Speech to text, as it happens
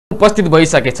उपस्थित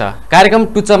भइसकेछ कार्यक्रम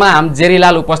टुच्चामा हाम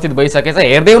जेरीलाल उपस्थित भइसकेछ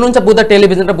हेर्दै हुनुहुन्छ बुद्ध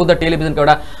टेलिभिजन र बुद्ध टेलिभिजनको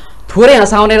एउटा थोरै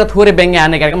हँसाउने र थोरै व्यङ्ग्य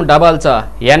हान्ने कार्यक्रम डबल छ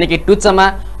यानि कि टुच्चामा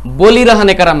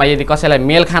बोलिरहने क्रममा यदि कसैलाई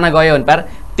मेल खान गयो भने पार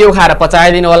त्यो खाएर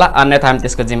पचाइदिनु होला अन्यथा हामी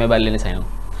त्यसको जिम्मेवारी लिने छैनौँ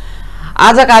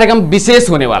आज कार्यक्रम विशेष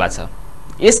हुनेवाला छ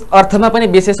यस अर्थमा पनि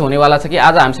विशेष हुनेवाला छ कि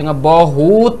आज हामीसँग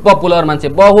बहुत पपुलर मान्छे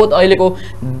बहुत अहिलेको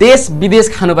देश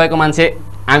विदेश खानुभएको मान्छे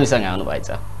हामीसँग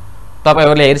आउनुभएछ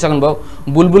तपाईहरुले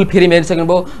हेरिसक्नुभयो बुलबुल फिल्म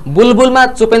हेरिसक्नुभयो बुलबुलमा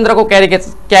चोपेन्द्रको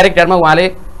क्यारेक्टरमा उहाँले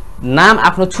नाम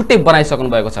आफ्नो छुट्टै बनाइसक्नु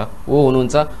भएको छ वो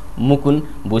हुनुहुन्छ मुकुन्द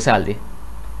भुसालजी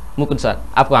मुकुन्द सर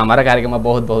आपको हमारा कार्यक्रममा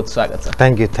बहुत बहुत स्वागत छ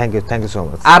थैंक यू सो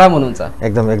मच आराम हुनुहुन्छ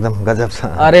एकदम गजब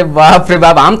छ अरे बाप रे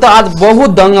बाप हम त आज बहुत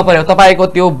दंग पर्यो तपाईको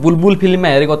त्यो बुलबुल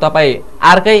फिल्ममा हेरेको तपाई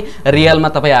अर्कै रियलमा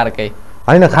तपाई अर्कै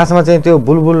हैन खासमा चाहिँ त्यो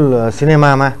बुलबुल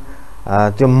सिनेमामा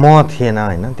त्यो म थिएन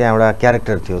हैन त्यहाँ एउटा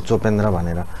क्यारेक्टर थियो चोपेन्द्र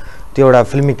भनेर त्यो एउटा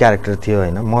फिल्मी क्यारेक्टर थियो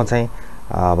हैन म चाहिँ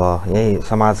अब यही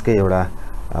समाजकै एउटा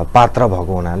पात्र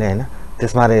भएको हुनाले हैन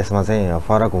त्यसमा र यसमा चाहिँ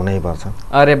फरक हुनै पर्छ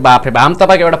अरे बाप रे बाप हम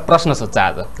तपाईको एउटा प्रश्न सोध्छ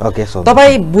आज ओके सो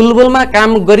तपाई बुलबुलमा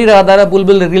काम गरिरहँदा र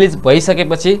बुलबुल रिलिज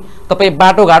भइसकेपछि तपाई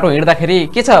बाटो घाटो हिँड्दाखेरि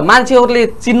के छ मान्छेहरुले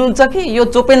चिन्नुहुन्छ कि यो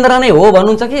चोपेन्द्र नै हो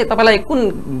भन्नुहुन्छ कि तपाईलाई कुन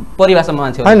परिभाषामा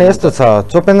मान्छेहरु हैन यस्तो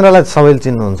छ चोपेन्द्रलाई सबैले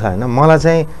चिन्नुहुन्छ हैन मलाई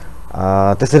चाहिँ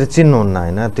त्यसरी चिन्नुहुन्न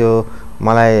हैन त्यो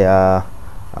मलाई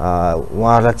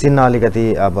उहाँहरुलाई चिन्न अलिकति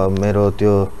अब मेरो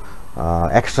त्यो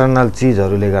एक्सटर्नल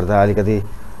चीजहरुले गर्दा अलिकति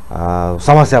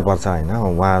समस्या पर्छ हैन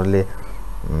उहाँहरुले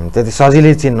त्यति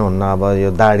सजिलै चिन्नुहुन्न अब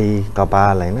यो दाढी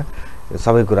कपाल हैन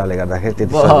सबै कुराले गर्दाखेरि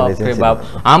त्यति सजिलै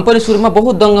चिन्नु हम पनि सुरुमा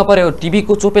बहुत दंग पर्यो टिभी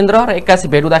को चोपेन्द्र र 81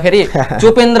 भेट हुँदाखेरि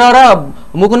चोपेन्द्र र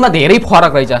मुकुन्दमा धेरै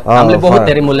फरक रहेछ हामीले बहुत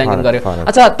धेरै मूल्याङ्कन गर्यो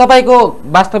अच्छा तपाईको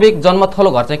वास्तविक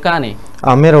जन्मथलो घर चाहिँ कहाँ नै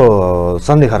मेरो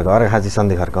सन्धिखर्क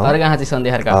अर्घाँची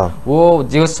सन्धिखर्क हो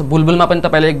जेस बुलबुलमा पनि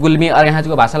तपाईले गुल्मी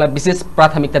अर्घाँचीको भाषालाई विशेष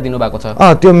प्राथमिकता दिनुभएको छ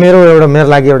त्यो मेरो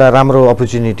लागि एउटा राम्रो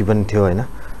अपर्च्युनिटी पनि थियो हैन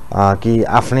कि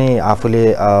आफूले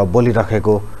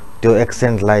बोलिराखेको त्यो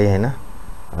एक्सेन्टलाई हैन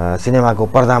सिनेमाको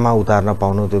पर्दामा उतार्न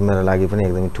पाउनु त्यो मेरो लागि पनि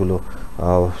एकदमै ठुलो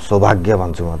सौभाग्य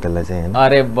भन्छु म त्यसलाई चाहिँ हैन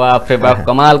अरे बाप रे बाप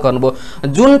कमाल गर्नुभयो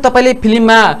जुन तपाईले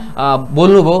फिल्ममा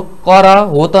बोल्नुभयो कर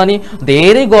हो त नि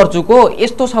धेरै गर्छुको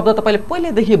यस्तो शब्द तपाईले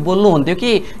पहिलेदेखि बोल्नु हुन्थ्यो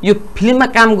कि यो फिल्ममा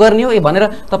काम गर्ने हो भनेर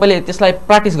तपाईले त्यसलाई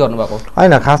प्र्याक्टिस गर्नुभएको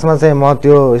हैन खासमा चाहिँ म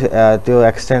त्यो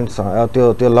एक्सटेन्ट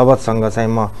त्यो लवजसँग चाहिँ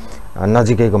म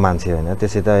नजिकैको मान्छे हैन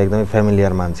त्यसै त एकदमै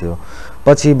फ्यामिलियर मान्छे हो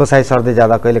पछि बसाइ सर्दै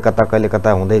जाँदा कहिले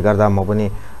कता हुँदै गर्दा म पनि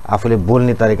आफूले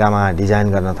बोल्ने तरिकामा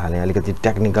डिजाइन गर्न थाले अलिकति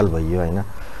टेक्निकल भइयो हैन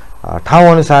ठाउँ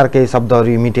अनुसार केही शब्दहरु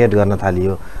इमिटेट गर्न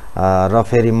थालियो र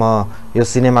फेरि म यो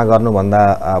सिनेमा गर्नुभन्दा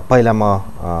पहिला म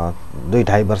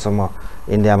 2.5 वर्ष म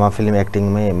इन्डियामा फिल्म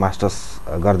एक्टिङमै मास्टर्स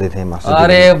गर्दै थिएँ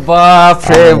अरे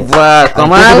बाप रे बाप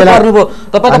कमाल गर्नुभयो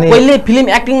तपाई त पहिले फिल्म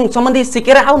एक्टिङ सम्बन्धी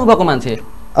सिकेर आउनु भएको मान्छे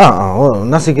हो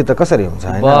नसिकी त कसरी हुन्छ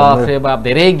हैन बाप रे बाप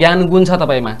धेरै ज्ञान गुण छ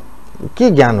तपाईमा के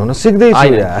ज्ञान हुन सिक्दै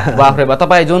छु यार बाप रे बाप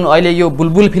तपाई जुन अहिले यो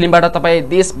बुलबुल फिल्मबाट तपाई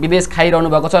देश विदेश खाइरहनु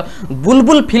भएको छ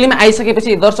बुलबुल फिल्म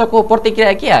आइसकेपछि दर्शकको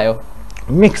प्रतिक्रिया के आयो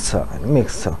मिक्स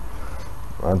छ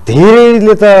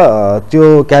धेरैले त त्यो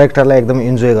क्यारेक्टरलाई एकदम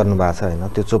इन्जोय गर्नु भएको छ हैन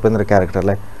त्यो चोपेन्द्र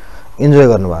क्यारेक्टरलाई इन्जोय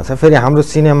गर्नु भएको छ फेरि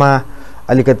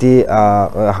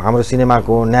हाम्रो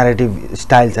सिनेमाको न्यारेटिभ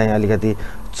स्टाइल चाहिँ अलिकति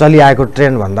चलिआएको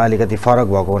ट्रेन्ड भन्दा अलिकति फरक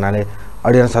भएको हुनाले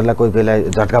अडियन्सहरुलाई कोही बेला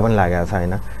झट्का पनि लागेको छ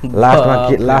हैन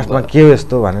लास्टमा के हो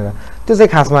यस्तो भनेर त्यो चाहिँ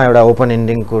खासमा एउटा ओपन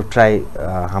एन्डिङको ट्राई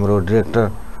हाम्रो डाइरेक्टर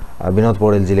विनोद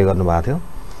पौडेलजीले गर्नुभएको थियो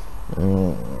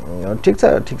ठीक छ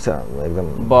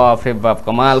एकदम बाप रे बाप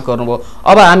कमाल गर्नुभयो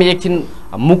अब हामी एकछिन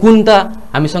मुकुन्द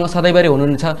हामीसँग सधैँभरि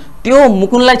हुनुहुन्छ त्यो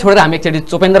मुकुन्दलाई छोडेर हामी एकचोटि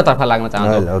चोपेन्द्र तर्फ लाग्न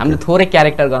चाहन्छौँ हामीले थोरै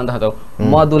क्यारेक्टर गर्न थाल्छौँ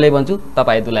म दुलै भन्छु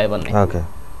तपाई दुलाई भन्ने ओके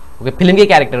फिल्मकै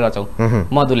क्यारेक्टर गर्छौँ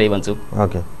म दुलै भन्छु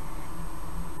ओके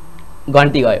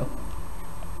घन्टी गयो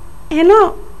हेलो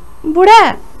बुढा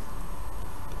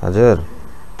हजुर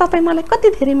तपाई मलाई कति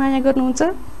धेरै माया गर्नुहुन्छ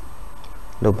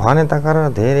ल भने त कर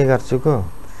धेरै गर्छुको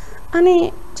अनि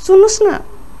सुन्नुस् न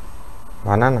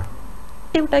भन न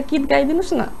एउटा गीत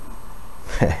गाइदिनुस् न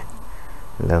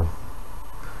ल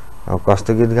अब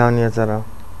कस्तो गीत गाउने छ र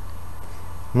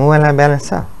मोबाइलमा ब्यालेन्स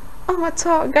छ छ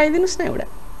गाइदिनुस् न एउटा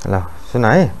ल सुन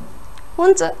है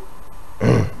हुन्छ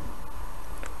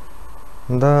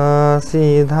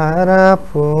दसी धारा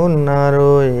फुन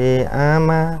रोए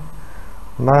आमा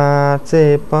बाँचे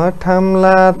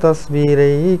पठाम्ला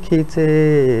तस्बिरै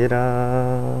खिचेर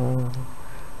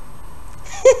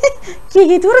के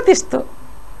गीत हो र त्यस्तो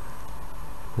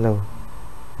ल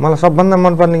मलाई सबभन्दा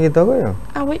मनपर्ने गीत हो यो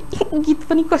अब गीत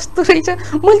पनि कस्तो रहेछ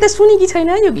मैले त सुनेकी छैन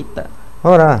यो गीत त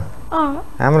हो र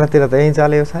हाम्रातिर त यही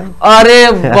चल्यो सायद। अरे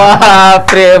बाप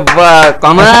रे बाप,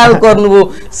 कमाल गर्नुभयो,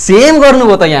 सेम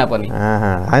गर्नुभयो त यहाँ पनि।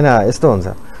 होइन यस्तो हुन्छ,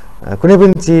 कुनै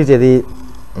पनि चिज यदि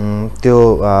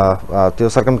त्यो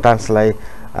सर्कमस्टान्सलाई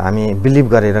हामी बिलिभ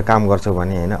गरेर काम गर्छौँ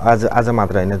भने होइन, आज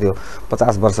मात्र होइन, त्यो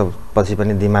 50 वर्षपछि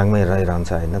पनि दिमागमै रहिरहन्छ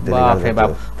होइन। बाफरे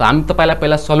बाप, त हामी तपाईँलाई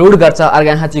पहिला सल्युट गर्छ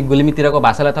अर्घाखाँची गुल्मीतिरको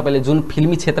भाषालाई तपाईँले जुन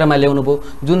फिल्मी क्षेत्रमा ल्याउनु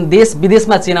भयो, जुन देश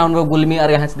विदेशमा चिनाउनु भयो गुल्मी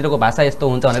अर्घाखाँचीतिरको भाषा यस्तो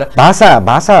हुन्छ भनेर।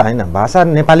 भाषा होइन, भाषा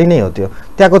नेपाली नै हो, त्यो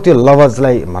त्यहाँको त्यो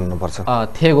लवजलाई भन्नुपर्छ,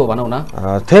 थेगो भनौँ न,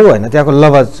 थेगो होइन, त्यहाँको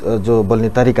लवज जो बोल्ने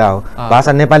तरिका हो।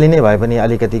 भाषा नेपाली नै भए पनि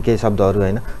अलिकति केही शब्दहरू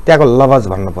होइन, त्यहाँको लवज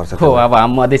भन्नुपर्छ। हो, अब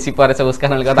हामी मधेसी परेछ उस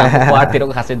कारणले गर्दा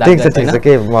पाहाडतिरको खासै तपाईँ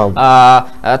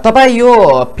तपाईँ यो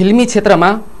फिल्मी क्षेत्रमा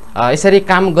यसरी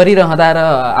काम गरिरहँदा र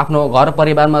आफ्नो घर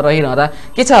परिवारमा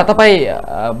रहिरहँदा के छ,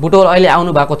 तपाईँ बुटोल अहिले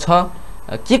आउनु भएको छ,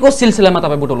 के को सिलसिलामा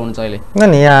तपाईँ बुटोल हुनुहुन्छ अहिले?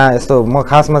 नि यहाँ यस्तो, म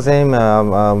खासमा चाहिँ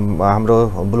हाम्रो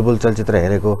बुलबुल चलचित्र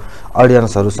हेरेको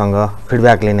अडियन्सहरूसँग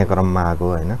फिडब्याक लिने क्रममा आएको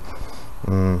होइन।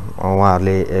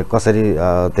 उहाँहरूले कसरी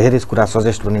धेरै कुरा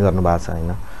सजेस्ट पनि गर्नुभएको छ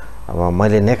होइन। अब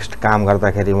मैले नेक्स्ट काम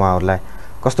गर्दाखेरि उहाँहरूलाई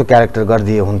कस्तो क्यारेक्टर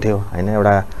गरिदिए हुन्थ्यो होइन,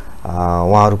 एउटा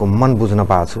उहाँहरूको मन बुझ्न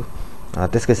पाएको छु,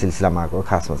 त्यसकै सिलसिलामा आएको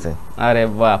खासमा चाहिँ। अरे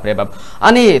बाप रे बाप,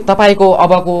 अनि तपाईँको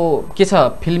अबको के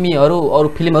छ, अरू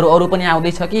फिल्महरू अरू पनि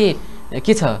आउँदैछ कि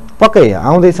के छ? पक्कै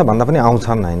आउँदैछ भन्दा पनि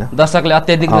आउँछन् होइन। दर्शकले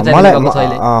अत्याधिक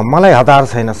मलाई हतार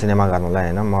छैन सिनेमा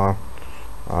गर्नलाई होइन। म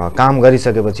काम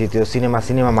गरिसकेपछि त्यो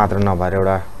सिनेमा मात्र नभएर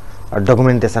एउटा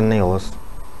डकुमेन्टेसन नै होस्,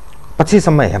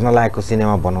 पछिसम्म हेर्न लायकको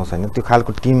सिनेमा बनाउँछ होइन, त्यो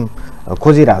खालको टिम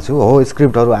खोजिरहेको छु। हो,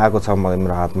 स्क्रिप्टहरू आएको छ मेरो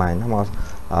हातमा होइन, म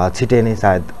छिटै नै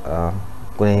सायद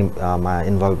कुनैमा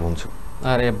इन्भल्भ हुन्छु।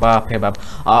 अरे बाप रे बाप,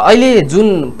 अहिले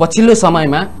जुन पछिल्लो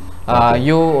समयमा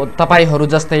यो तपाईँहरू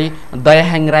जस्तै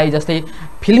दयाहाङ राई जस्तै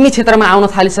फिल्मी क्षेत्रमा आउन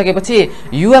थालिसकेपछि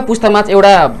युवा पुस्तामा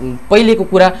एउटा पहिलेको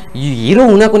कुरा, हिरो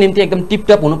हुनको निम्ति एकदम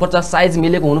टिपटप हुनुपर्छ, साइज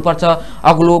मिलेको हुनुपर्छ,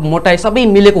 अग्लो मोटाइ सबै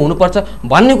मिलेको हुनुपर्छ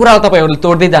भन्ने कुरा तपाईँहरूले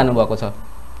तोड्दै जानुभएको छ।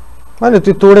 होइन,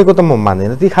 त्यो तोडेको त म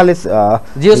मान्दिनँ, ती खालि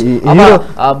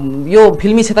यो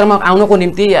फिल्मी क्षेत्रमा आउनको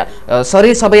निम्ति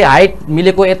शरीर सबै हाइट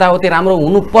मिलेको यताउति राम्रो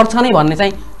हुनुपर्छ नै भन्ने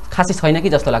चाहिँ खासै छैन कि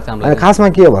जस्तो लाग्छ हामीलाई। खासमा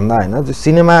के हो भन्दा होइन,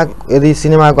 यदि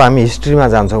सिनेमाको हामी हिस्ट्रीमा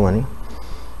जान्छौँ भने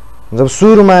जब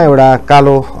सुरुमा एउटा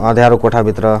कालो अँध्यारो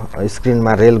कोठाभित्र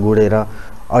स्क्रिनमा रेल गुडेर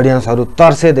अडियन्सहरू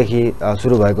तर्सेदेखि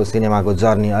सुरु भएको सिनेमाको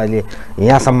जर्नी अहिले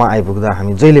यहाँसम्म आइपुग्दा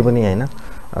हामी जहिले पनि होइन,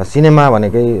 सिनेमा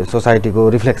भनेकै सोसाइटीको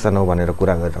रिफ्लेक्सन हो भनेर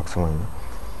कुरा गरिरहेको छौँ होइन।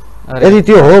 यदि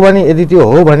त्यो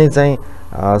हो भने चाहिँ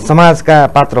समाजका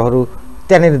पात्रहरू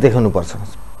त्यहाँनिर देखाउनुपर्छ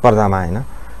पर्दामा होइन,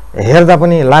 हेर्दा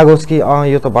पनि लागोस् कि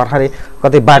यो त भर्खरै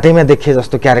कतै बाटैमा देखिए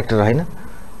जस्तो क्यारेक्टर होइन।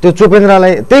 त्यो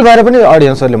चोपेन्द्रलाई त्यही भएर पनि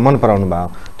अडियन्सहरूले मन पराउनु भयो,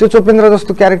 त्यो चोपेन्द्र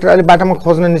जस्तो क्यारेक्टर अहिले बाटोमा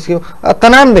खोज्न निस्क्यो,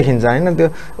 तनाम देखिन्छ होइन। त्यो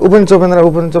उपन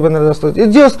चोपेन्द्र जस्तो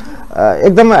जे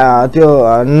एकदम त्यो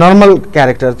नर्मल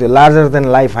क्यारेक्टर, त्यो लार्जर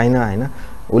देन लाइफ होइन,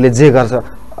 उसले जे गर्छ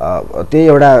त्यही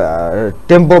एउटा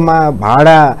टेम्पोमा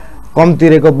भाडा कम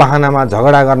तिरेको बहानामा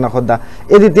झगडा गर्न खोज्दा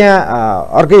यदि त्यहाँ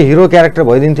अर्कै हिरो क्यारेक्टर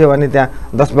भइदिन्थ्यो भने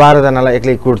त्यहाँ 10-12 जनालाई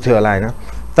एक्लै कुट्थ्यो होला होइन।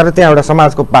 तर त्यहाँ एउटा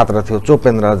समाजको पात्र थियो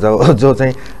चोपेन्द्र जो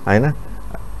चाहिँ होइन,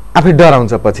 आफै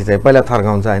डराउँछ, पछि चाहिँ पहिला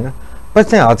थर्काउँछ होइन, पछि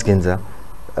चाहिँ हच्किन्छ।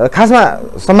 खासमा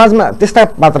समाजमा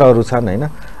त्यस्ता पात्रहरू छन् होइन,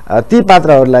 ती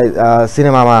पात्रहरूलाई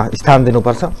सिनेमामा स्थान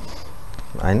दिनुपर्छ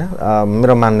होइन।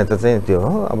 मेरो मान्यता चाहिँ त्यो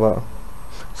हो। अब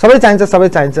सबै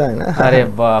चाहिन्छ होइन।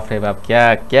 अरे बाफ रे बाप,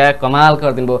 क्या कमाल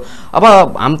गरिदिनु भयो।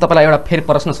 अब हामी तपाईँलाई एउटा फेरि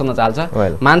प्रश्न सोध्न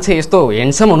चाहन्छ, मान्छे यस्तो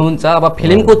ह्यान्डसम हुनुहुन्छ, अब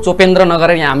फिल्मको चोपेन्द्र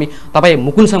नगरेर यहाँ हामी तपाईँ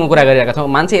मुकुन्दसँग कुरा गरिरहेका छौँ,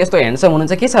 मान्छे यस्तो ह्यान्डसम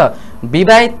हुनुहुन्छ, के छ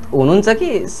विवाहित हुनुहुन्छ कि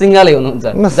सिङ्गलै हुनुहुन्छ?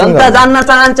 जनता जान्न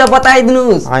चाहन्छ,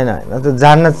 बताइदिनुहोस्। होइन त्यो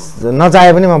जान्न नचाहे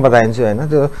पनि म बताइदिन्छु होइन,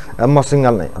 त्यो म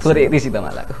सिङ्गल नै हो। ऋषि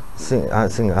दमालाको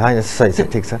सिङ्गल होइन, सही छ,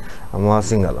 ठिक छ, म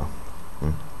सिङ्गल हो।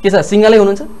 के छ, सिङ्गलै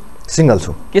हुनुहुन्छ? सिङ्गल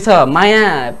छु। के छ,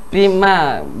 माया प्रेममा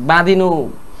बाँधिनु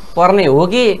पर्ने हो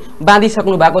कि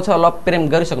बाँधिसक्नु भएको छ, लभ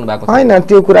प्रेम गरिसक्नु भएको छ? होइन,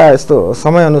 त्यो कुरा यस्तो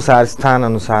समयअनुसार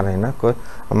स्थानअनुसार होइन, कोही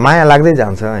माया लाग्दै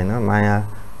जान्छ होइन, माया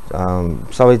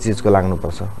सबै चिजको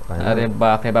लाग्नुपर्छ। अरे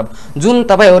बाप रे बाप, जुन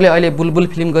तपाईँहरूले अहिले बुलबुल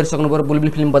फिल्म गरिसक्नु पर्यो,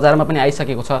 बुलबुल फिल्म बजारमा पनि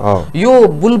आइसकेको छ, यो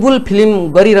बुलबुल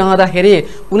फिल्म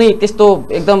गरिरहँदाखेरि कुनै त्यस्तो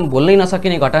एकदम भुल्नै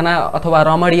नसकिने घटना अथवा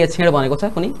रमणीय क्षण भनेको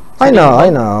छ कुनै?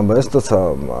 होइन, अब यस्तो छ,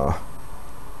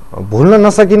 भुल्न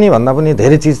नसकिने भन्दा पनि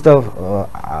धेरै चिज त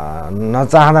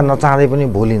नचाहँदै पनि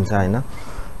भुलिन्छ होइन।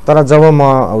 तर जब म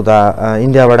उता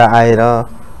इन्डियाबाट आएर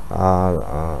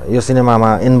यो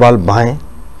सिनेमामा इन्भल्भ भएँ,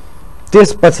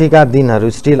 त्यसपछिका दिनहरू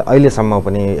स्टिल अहिलेसम्म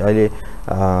पनि अहिले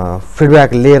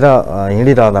फिडब्याक लिएर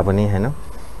हिँडिरहँदा पनि होइन,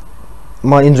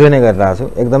 म इन्जोय नै गरिरहेको छु,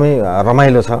 एकदमै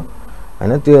रमाइलो छ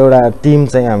होइन। त्यो एउटा टिम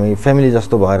चाहिँ हामी फ्यामिली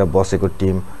जस्तो भएर बसेको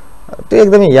टिम, त्यो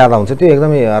एकदमै याद आउँछ, त्यो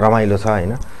एकदमै रमाइलो छ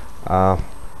होइन।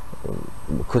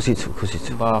 खुसी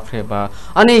छु। बाफ रे बा।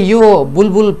 अनि यो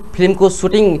बुलबुल फिल्मको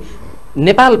सुटिङ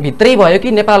नेपाल भित्रै भयो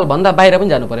कि नेपाल भन्दा बाहिर पनि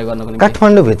जानु पर्यो गर्नको निम्ति?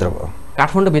 काठमाडौँ भित्र भयो।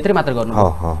 काठमाडौँ भित्रै मात्र गर्नु?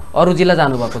 अरू जिल्ला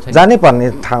जानु भएको छैन? जानै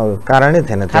पर्ने कारणै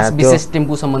थिएन खास विशेष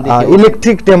टेम्पो सम्बन्धी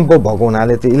इलेक्ट्रिक टेम्पो भएको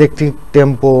हुनाले, त्यो इलेक्ट्रिक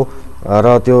टेम्पो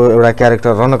र त्यो एउटा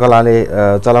क्यारेक्टर रणकलाले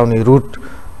चलाउने रुट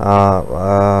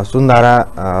सुन्धारा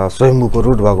स्वयम्भूको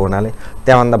रुट भएको हुनाले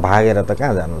त्यहाँभन्दा भागेर त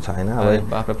कहाँ जानु छ होइन।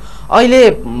 अहिले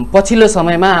पछिल्लो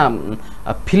समयमा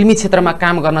फिल्मी क्षेत्रमा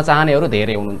काम गर्न चाहनेहरू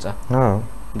धेरै हुनुहुन्छ,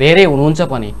 धेरै हुनुहुन्छ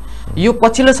पनि। यो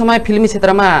पछिल्लो समय फिल्मी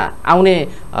क्षेत्रमा आउने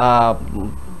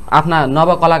आफ्ना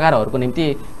नवकलाकारहरूको निम्ति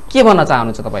के भन्न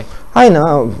चाहनुहुन्छ तपाईँ? होइन,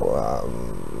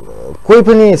 कोही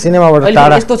पनि सिनेमाबाट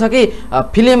टाढा यस्तो छ कि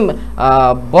फिल्म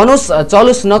बनोस्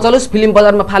चलोस् नचलोस्, फिल्म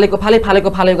बजारमा फालेको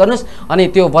गर्नुहोस्, अनि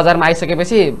त्यो बजारमा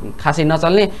आइसकेपछि खासै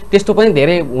नचल्ने त्यस्तो पनि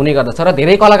धेरै हुने गर्दछ र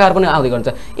धेरै कलाकार पनि आउँदै गर्छ।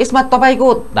 यसमा तपाईँको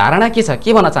धारणा के छ,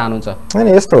 के भन्न चाहनुहुन्छ? होइन,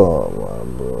 यस्तो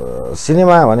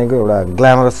सिनेमा भनेको एउटा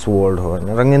ग्ल्यामरस वर्ल्ड हो होइन,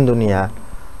 रङ्गीन दुनियाँ,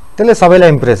 त्यसले सबैलाई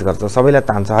इम्प्रेस गर्छ, सबैलाई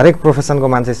तान्छ। हरेक प्रोफेसनको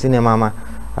मान्छे सिनेमामा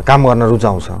काम गर्न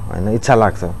रुचाउँछ होइन, इच्छा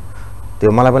लाग्छ। त्यो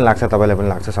मलाई पनि लाग्छ, तपाईँलाई पनि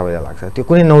लाग्छ, सबैलाई लाग्छ। त्यो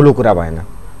कुनै नौलो कुरा भएन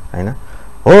होइन।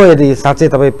 हो, यदि साँच्चै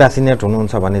तपाईँ प्यासिनेट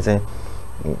हुनुहुन्छ भने चाहिँ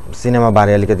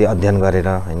सिनेमाबारे अलिकति अध्ययन गरेर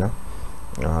होइन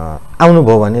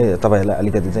आउनुभयो भने तपाईँहरूलाई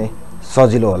अलिकति चाहिँ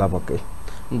सजिलो होला पक्कै।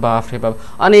 बाफ रे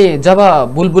बाफ। अनि जब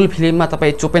बुलबुल फिल्ममा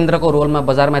तपाईँ चोपेन्द्रको रोलमा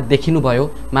बजारमा देखिनुभयो,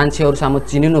 मान्छेहरू सामु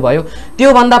चिनिनुभयो,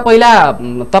 त्योभन्दा पहिला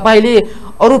तपाईँले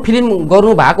अरू फिल्म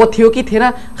गर्नु भएको थियो कि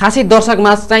थिएन? खासै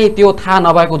दर्शकमा चाहिँ त्यो थाहा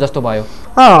नभएको जस्तो भयो।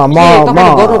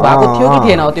 गर्नु भएको थियो कि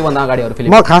थिएन त्योभन्दा अगाडि अरू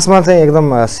फिल्म? म खासमा चाहिँ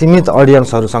एकदम सीमित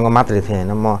अडियन्सहरूसँग मात्रै थिएँ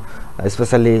होइन। म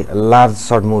स्पेसल्ली लार्ज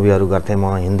सर्ट मुभीहरू गर्थेँ,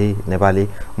 म हिन्दी नेपाली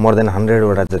मोर देन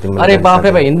 100वटा जति। अरे बाफ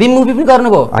रे बाफ, हिन्दी मुभी पनि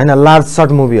गर्नुभयो? होइन, लार्ज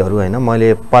सर्ट मुभीहरू होइन,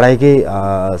 मैले पढाइकै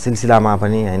सिलसिलामा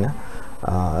पनि होइन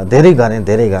धेरै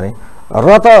गरेँ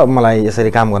र त मलाई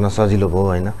यसरी काम गर्न सजिलो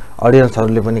भयो होइन।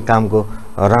 अडियन्सहरूले पनि कामको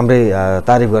राम्रै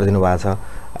तारिफ गरिदिनु भएको छ,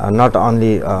 नट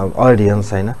अन्ली अडियन्स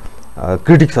होइन,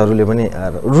 क्रिटिक्सहरूले पनि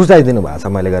रुचाइदिनु भएको छ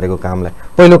मैले गरेको कामलाई,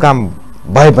 पहिलो काम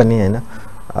भए पनि होइन।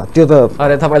 त्यो त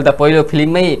अरे तपाईँले त पहिलो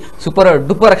फिल्ममै सुपर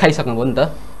डुपर खाइसक्नुभयो नि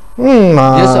त।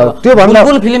 त्यो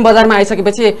बुलबुल फिल्म बजारमा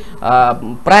आइसकेपछि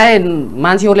प्राय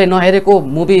मान्छेहरूले नहेरेको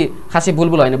मुभी खासै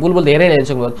बुलबुल होइन, बुलबुल धेरै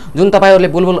हेरिसक्नुभयो। जुन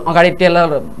तपाईँहरूले बुलबुल अगाडि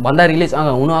ट्रेलर भन्दा रिलिज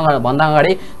हुनुभन्दा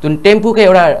अगाडि जुन टेम्पूको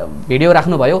एउटा भिडियो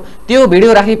राख्नुभयो, त्यो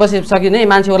भिडियो राखिसकेपछि नै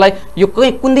मान्छेहरूलाई यो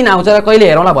कुन दिन आउँछ र कहिले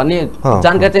हेरौँला भन्ने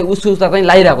जानकारी चाहिँ उत्सुकता चाहिँ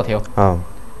लागिरहेको थियो।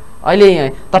 अहिले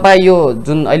तपाईँ यो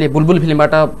जुन अहिले बुलबुल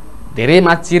फिल्मबाट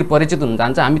धेरैमा चिर परिचित हुन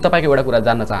चाहन्छ, हामी तपाईँको एउटा कुरा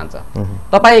जान्न चाहन्छ।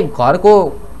 तपाईँ घरको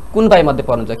कुन भाइ मध्ये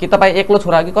पर्नुहुन्छ कि तपाईँ एक्लो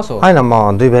छोरा कि कसो? होइन,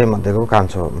 म दुई भाइ मध्येको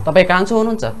कान्छो हो। तपाईँ कान्छो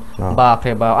हुनुहुन्छ? बाफ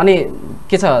रे बा। अनि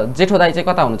के छ, जेठो दाइ चाहिँ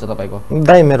कता हुनुहुन्छ तपाईँको?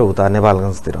 दाइ मेरो उता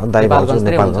नेपालगञ्जतिर, दाइ भाउजू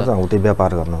नेपालगञ्ज उतै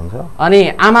व्यापार गर्नुहुन्छ। अनि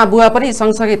आमा बुवा पनि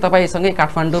सँगसँगै तपाईँसँगै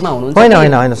काठमाडौँमा हुनुहुन्छ?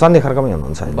 होइन, सन्धि खर्कमै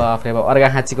हुनुहुन्छ। बाफ रे बा,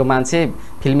 अर्घाखाँचीको मान्छे,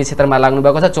 फिल्मी क्षेत्रमा लाग्नु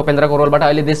भएको छ, चोपेन्द्रको रोलबाट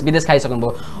अहिले देश विदेश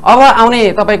खाइसक्नुभयो। अब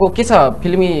आउने तपाईँको के छ,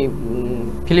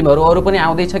 फिल्महरू अरू पनि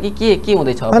आउँदैछ कि के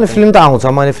हुँदैछ? होइन, फिल्म त आउँछ,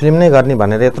 मैले फिल्म नै गर्ने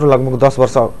भनेर यत्रो लगभग 10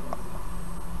 वर्ष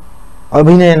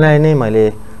अभिनयलाई नै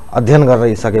मैले अध्ययन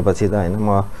गरिसकेपछि त होइन,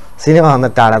 म सिनेमाभन्दा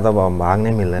टाढा त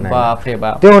भाग्नै मिल्दैन। बाफ रे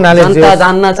बाफ। त्यो हुनाले जनता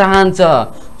जान्न चाहन्छ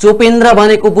चोपेन्द्र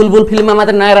भनेको बुलबुल फिल्ममा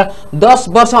मात्र नआएर 10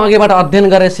 वर्ष अघिबाट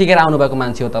अध्ययन गरेर सिकेर आउनुभएको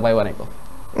मान्छे हो तपाईँ भनेको।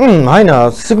 होइन,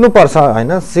 सिक्नुपर्छ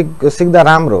होइन, सिक्दा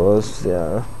राम्रो हो।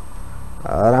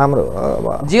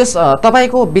 जियोस्,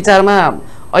 तपाईँको विचारमा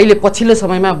अहिले पछिल्लो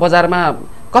समयमा बजारमा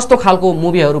कस्तो खालको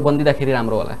मुभीहरू बनिदिँदाखेरि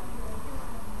राम्रो होला?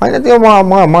 होइन, त्यो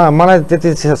मलाई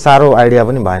त्यति साह्रो आइडिया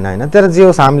पनि भएन होइन। तर जे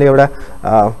होस्, हामीले एउटा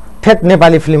ठेट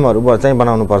नेपाली फिल्महरू चाहिँ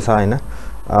बनाउनुपर्छ होइन,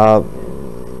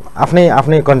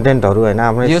 आफ्नै कन्टेन्टहरू होइन,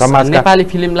 आफ्नै समाजका नेपाली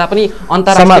फिल्मलाई पनि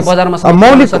अन्तर्राष्ट्रिय बजारमा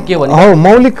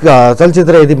मौलिक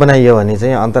चलचित्र यदि बनाइयो भने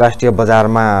चाहिँ अन्तर्राष्ट्रिय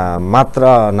बजारमा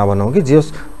मात्र नबनाउँ कि जे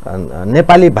होस्,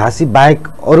 नेपाली भाषी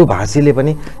बाहेक अरू भाषीले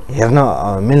पनि हेर्न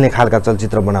मिल्ने खालका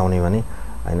चलचित्र बनाउने भने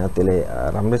होइन, त्यसले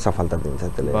राम्रै सफलता दिन्छ।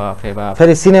 त्यसले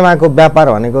फेरि सिनेमाको व्यापार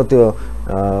भनेको त्यो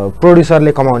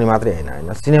प्रोड्युसरले कमाउने मात्रै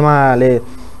होइन, सिनेमाले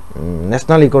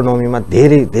नेसनल इकोनोमीमा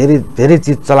धेरै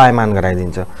चिज चलायमान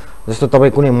गराइदिन्छ। जस्तो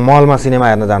तपाईँ कुनै मलमा सिनेमा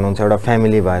हेर्न जानुहुन्छ एउटा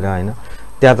फ्यामिली भएर होइन,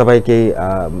 त्यहाँ तपाईँ केही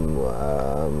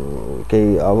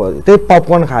अब त्यही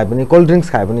पपकर्न खाए पनि, कोल्ड ड्रिङ्क्स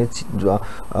खाए पनि,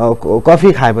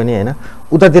 कफी खाए पनि होइन,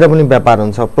 उतातिर पनि व्यापार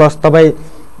हुन्छ। प्लस तपाईँ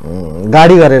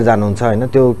गाडी गरेर जानुहुन्छ होइन,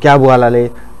 त्यो क्याबवालाले,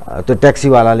 त्यो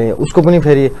ट्याक्सीवालाले, उसको पनि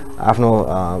फेरि आफ्नो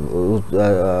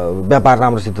व्यापार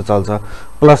राम्रोसित चल्छ।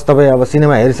 प्लस तपाईँ अब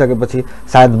सिनेमा हेरिसकेपछि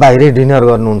सायद बाहिरै डिनर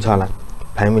गर्नुहुन्छ होला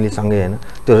फ्यामिलीसँगै होइन,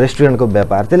 त्यो रेस्टुरेन्टको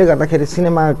व्यापार, त्यसले गर्दाखेरि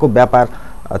सिनेमाको व्यापार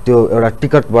त्यो एउटा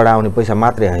टिकटबाट आउने पैसा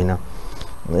मात्रै होइन,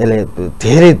 यसले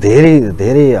धेरै धेरै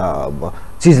धेरै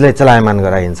चिजलाई चलायमान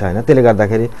गराइन्छ होइन। त्यसले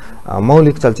गर्दाखेरि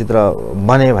मौलिक चलचित्र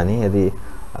बने भने यदि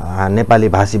नेपाली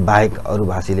भाषी बाहेक अरू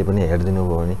भाषीले पनि हेरिदिनु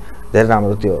भयो भने धेरै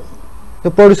राम्रो। त्यो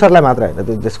प्रड्युसरलाई मात्र होइन,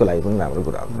 त्यो देशको लागि पनि राम्रो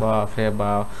कुरा हो। बाफ रे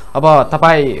बाफ। अब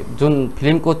तपाईँ जुन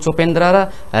फिल्मको चोपेन्द्र र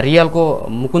रियलको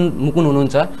मुकुन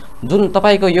हुनुहुन्छ, जुन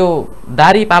तपाईँको यो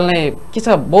दारी पाल्ने के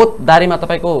छ, बहुत दारीमा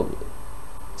तपाईँको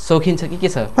शौखिन छ कि के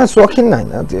छ? शौखिन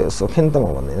होइन, त्यो शौखिन त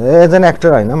म भन्दिनँ। एज एन एक्टर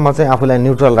होइन, म चाहिँ आफूलाई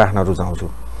न्युट्रल राख्न रुचाउँछु।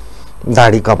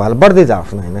 दाढी कपाल बढ्दै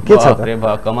जाओस् न होइन, के छ त,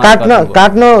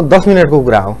 काट्न 10 मिनटको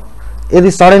कुरा हो। यदि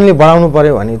सडनली बढाउनु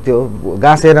पर्यो भने त्यो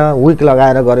गाँसेर विक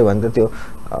लगाएर गऱ्यो भने त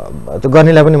त्यो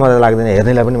गर्नेलाई पनि मजा लाग्दैन,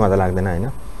 हेर्नेलाई पनि मजा लाग्दैन होइन।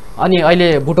 अनि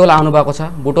अहिले बुटोल आउनुभएको छ,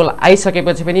 बुटोल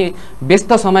आइसकेपछि पनि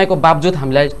व्यस्त समयको बावजुद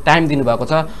हामीलाई टाइम दिनुभएको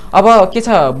छ। अब के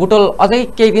छ, बुटोल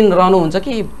अझै केही दिन रहनुहुन्छ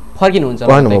कि फर्किनुहुन्छ?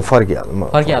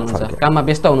 फर्किहाल्नुहुन्छ, काममा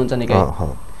व्यस्त हुनुहुन्छ निकै।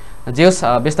 जे होस्,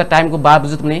 व्यस्त टाइमको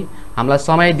बावजुद पनि हामीलाई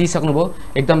समय दिइसक्नुभयो,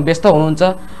 एकदम व्यस्त हुनुहुन्छ।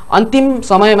 अन्तिम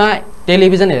समयमा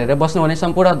टेलिभिजन हेरेर बस्नु भने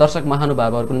सम्पूर्ण दर्शक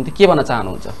महानुभावहरूको निम्ति के भन्न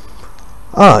चाहनुहुन्छ?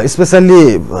 स्पेसल्ली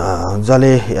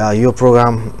जसले यो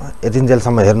प्रोग्राम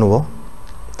यतिन्जेलसम्म हेर्नुभयो,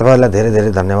 तपाईँहरूलाई धेरै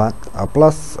धेरै धन्यवाद।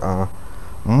 प्लस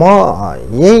म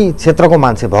यही क्षेत्रको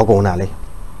मान्छे भएको हुनाले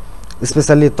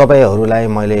स्पेसल्ली तपाईँहरूलाई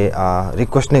मैले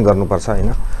रिक्वेस्ट नै गर्नुपर्छ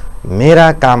होइन।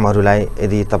 मेरा कामहरूलाई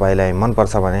यदि तपाईँलाई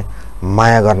मनपर्छ भने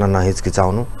माया गर्न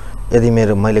नहिचकिचाउनु। यदि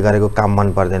मैले गरेको काम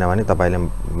मन पर्दैन भने तपाईँले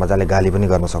मजाले गाली पनि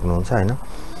गर्न सक्नुहुन्छ होइन।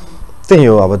 त्यही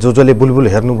हो। अब जसले बुलबुल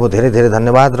हेर्नुभयो धेरै धेरै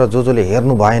धन्यवाद, र जसले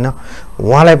हेर्नु भएन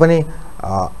उहाँलाई पनि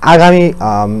आगामी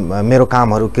मेरो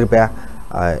कामहरू कृपया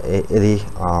यदि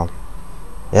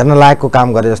हेर्न लायकको काम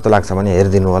गरे जस्तो लाग्छ भने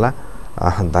हेरिदिनु होला।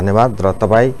 धन्यवाद। र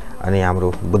तपाईँ अनि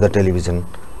हाम्रो बुद्ध टेलिभिजन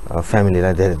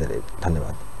फ्यामिलीलाई धेरै धेरै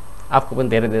धन्यवाद। आपको पनि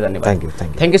धेरै धेरै धन्यवाद।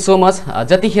 Thank you so much.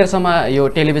 जतिखेरसम्म यो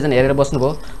टेलिभिजन हेरेर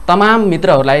बस्नुभयो तमाम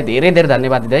मित्रहरूलाई धेरै धेरै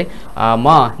धन्यवाद दिँदै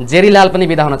म जेरीलाल पनि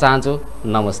बिदा हुन चाहन्छु।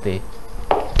 नमस्ते।